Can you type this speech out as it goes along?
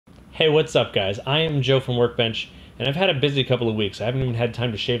Hey, what's up, guys? I am Joe from Workbench, and I've had a busy couple of weeks. I haven't even had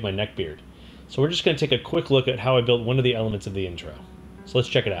time to shave my neck beard. So we're just going to take a quick look at how I built one of the elements of the intro. So let's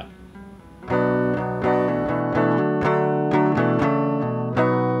check it out.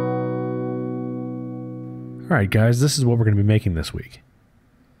 Alright guys, this is what we're going to be making this week.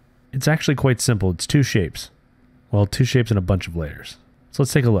 It's actually quite simple. It's two shapes. Well, two shapes and a bunch of layers. So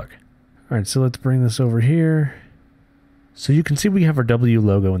let's take a look. Alright, so let's bring this over here. So you can see we have our W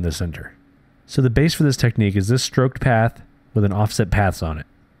logo in the center. So the base for this technique is this stroked path with an offset paths on it.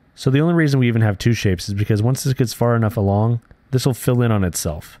 So the only reason we even have two shapes is because once this gets far enough along, this will fill in on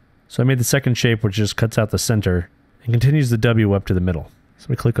itself. So I made the second shape, which just cuts out the center and continues the W up to the middle. So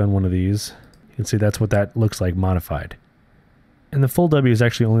we click on one of these. You can see that's what that looks like modified. And the full W is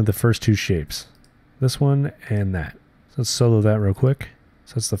actually only the first two shapes. This one and that. So let's solo that real quick.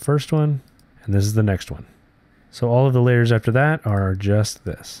 So that's the first one, and this is the next one. So all of the layers after that are just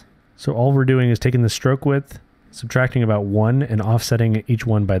this. So all we're doing is taking the stroke width, subtracting about 1, and offsetting each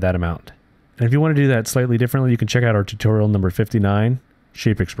one by that amount. And if you want to do that slightly differently, you can check out our tutorial number 59,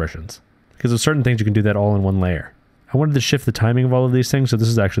 Shape Expressions. Because with certain things you can do that all in one layer. I wanted to shift the timing of all of these things, so this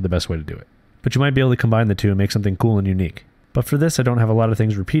is actually the best way to do it. But you might be able to combine the two and make something cool and unique. But for this, I don't have a lot of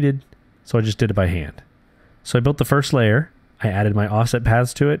things repeated, so I just did it by hand. So I built the first layer, I added my offset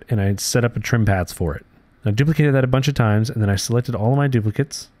paths to it, and I set up a trim paths for it. I duplicated that a bunch of times, and then I selected all of my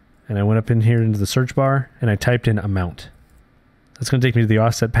duplicates, and I went up in here into the search bar, and I typed in amount. That's going to take me to the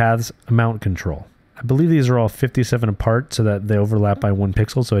offset paths amount control. I believe these are all 57 apart so that they overlap by 1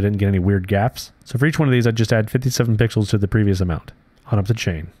 pixel, so I didn't get any weird gaps. So for each one of these, I just add 57 pixels to the previous amount, on up the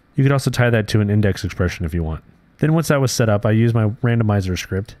chain. You could also tie that to an index expression if you want. Then once that was set up, I used my randomizer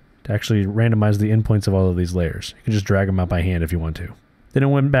script to actually randomize the endpoints of all of these layers. You can just drag them out by hand if you want to. Then I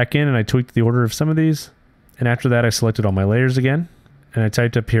went back in and I tweaked the order of some of these. And after that, I selected all my layers again, and I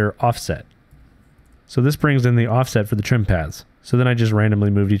typed up here offset. So this brings in the offset for the trim paths. So then I just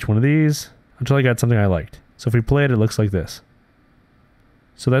randomly moved each one of these until I got something I liked. So if we play it, it looks like this.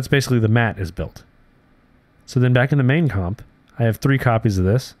 So that's basically the mat is built. So then back in the main comp, I have 3 copies of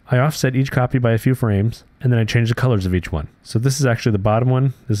this. I offset each copy by a few frames, and then I change the colors of each one. So this is actually the bottom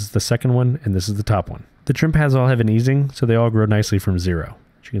one, this is the second one, and this is the top one. The trim paths all have an easing, so they all grow nicely from 0,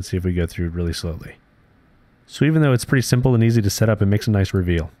 which you can see if we go through really slowly. So even though it's pretty simple and easy to set up, it makes a nice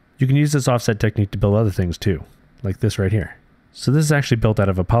reveal. You can use this offset technique to build other things too, like this right here. So this is actually built out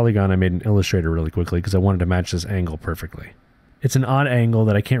of a polygon I made in Illustrator really quickly because I wanted to match this angle perfectly. It's an odd angle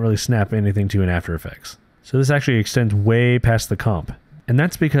that I can't really snap anything to in After Effects. So this actually extends way past the comp. And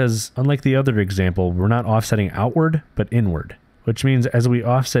that's because, unlike the other example, we're not offsetting outward, but inward. Which means as we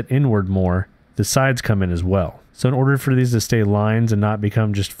offset inward more, the sides come in as well. So in order for these to stay lines and not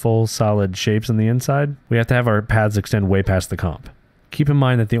become just full solid shapes on the inside, we have to have our paths extend way past the comp. Keep in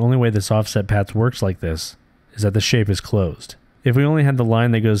mind that the only way this offset paths works like this is that the shape is closed. If we only had the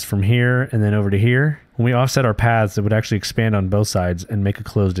line that goes from here and then over to here, when we offset our paths, it would actually expand on both sides and make a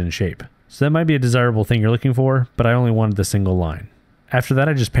closed-in shape. So that might be a desirable thing you're looking for, but I only wanted the single line. After that,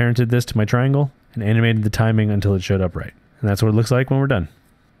 I just parented this to my triangle and animated the timing until it showed up right. And that's what it looks like when we're done.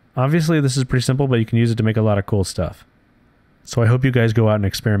 Obviously, this is pretty simple, but you can use it to make a lot of cool stuff. So I hope you guys go out and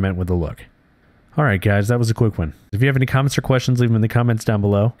experiment with the look. Alright guys, that was a quick one. If you have any comments or questions, leave them in the comments down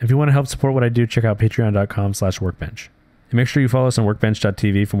below. If you want to help support what I do, check out patreon.com/workbench. And make sure you follow us on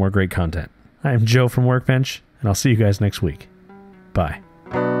workbench.tv for more great content. I am Joe from Workbench, and I'll see you guys next week. Bye.